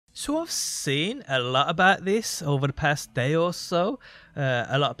So I've seen a lot about this over the past day or so.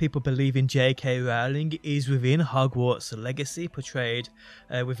 A lot of people believing J K Rowling is within Hogwarts Legacy, portrayed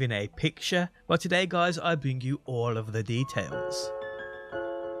within a picture. But today, guys, I bring you all of the details.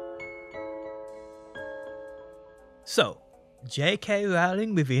 So, J K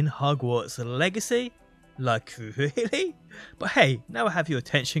Rowling within Hogwarts Legacy? Like, really? But hey, now I have your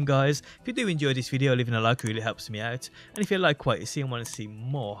attention, guys. If you do enjoy this video, leaving a like really helps me out. And if you like what you see and want to see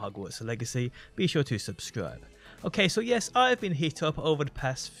more Hogwarts Legacy, be sure to subscribe. Okay, so yes, I've been hit up over the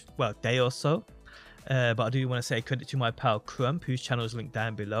past, day or so. But I do want to say credit to my pal Crump, whose channel is linked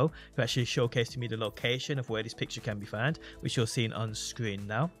down below, who actually showcased to me the location of where this picture can be found, which you're seeing on screen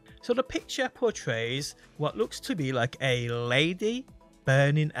now. So the picture portrays what looks to be like a lady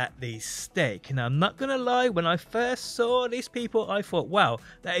burning at the stake. Now, I'm not gonna lie, when I first saw this, people, I thought, wow,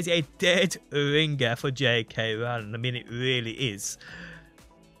 that is a dead ringer for J K Rowling. I mean, it really is.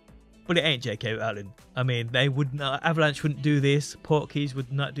 But it ain't J K Rowling. I mean, they would not, Avalanche wouldn't do this, Portkeys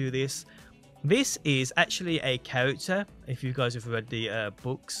would not do this. This is actually a character, if you guys have read the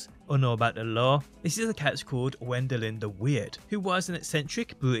books or know about the lore. This is a character called Gwendolyn the Weird, who was an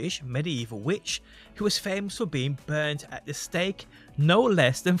eccentric British medieval witch who was famous for being burnt at the stake no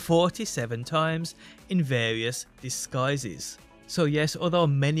less than 47 times in various disguises. So yes, although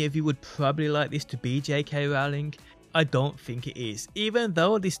many of you would probably like this to be J K Rowling, I don't think it is, even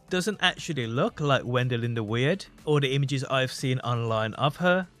though this doesn't actually look like Gwendolyn the Weird or the images I've seen online of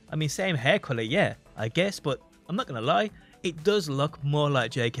her. I mean, same hair colour, yeah, I guess, but I'm not gonna lie, it does look more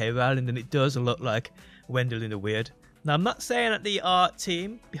like J K Rowling than it does look like Gwendolyn the Weird. Now, I'm not saying that the art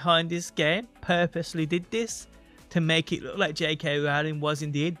team behind this game purposely did this to make it look like J K Rowling was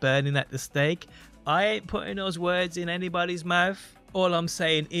indeed burning at the stake. I ain't putting those words in anybody's mouth. All I'm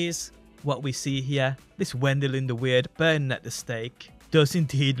saying is, what we see here, this Gwendolyn the Weird burning at the stake, does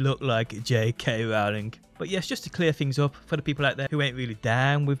indeed look like J K Rowling. But yes, just to clear things up for the people out there who ain't really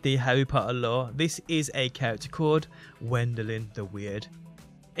down with the Harry Potter lore, this is a character called Gwendolyn the Weird,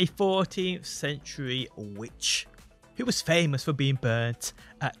 a 14th century witch who was famous for being burnt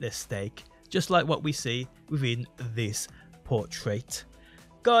at the stake, just like what we see within this portrait.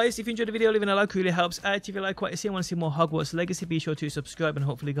 Guys, if you enjoyed the video, leaving a like really helps out. If you like what you see and want to see more Hogwarts Legacy, be sure to subscribe, and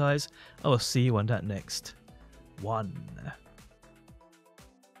hopefully, guys, I will see you on that next one.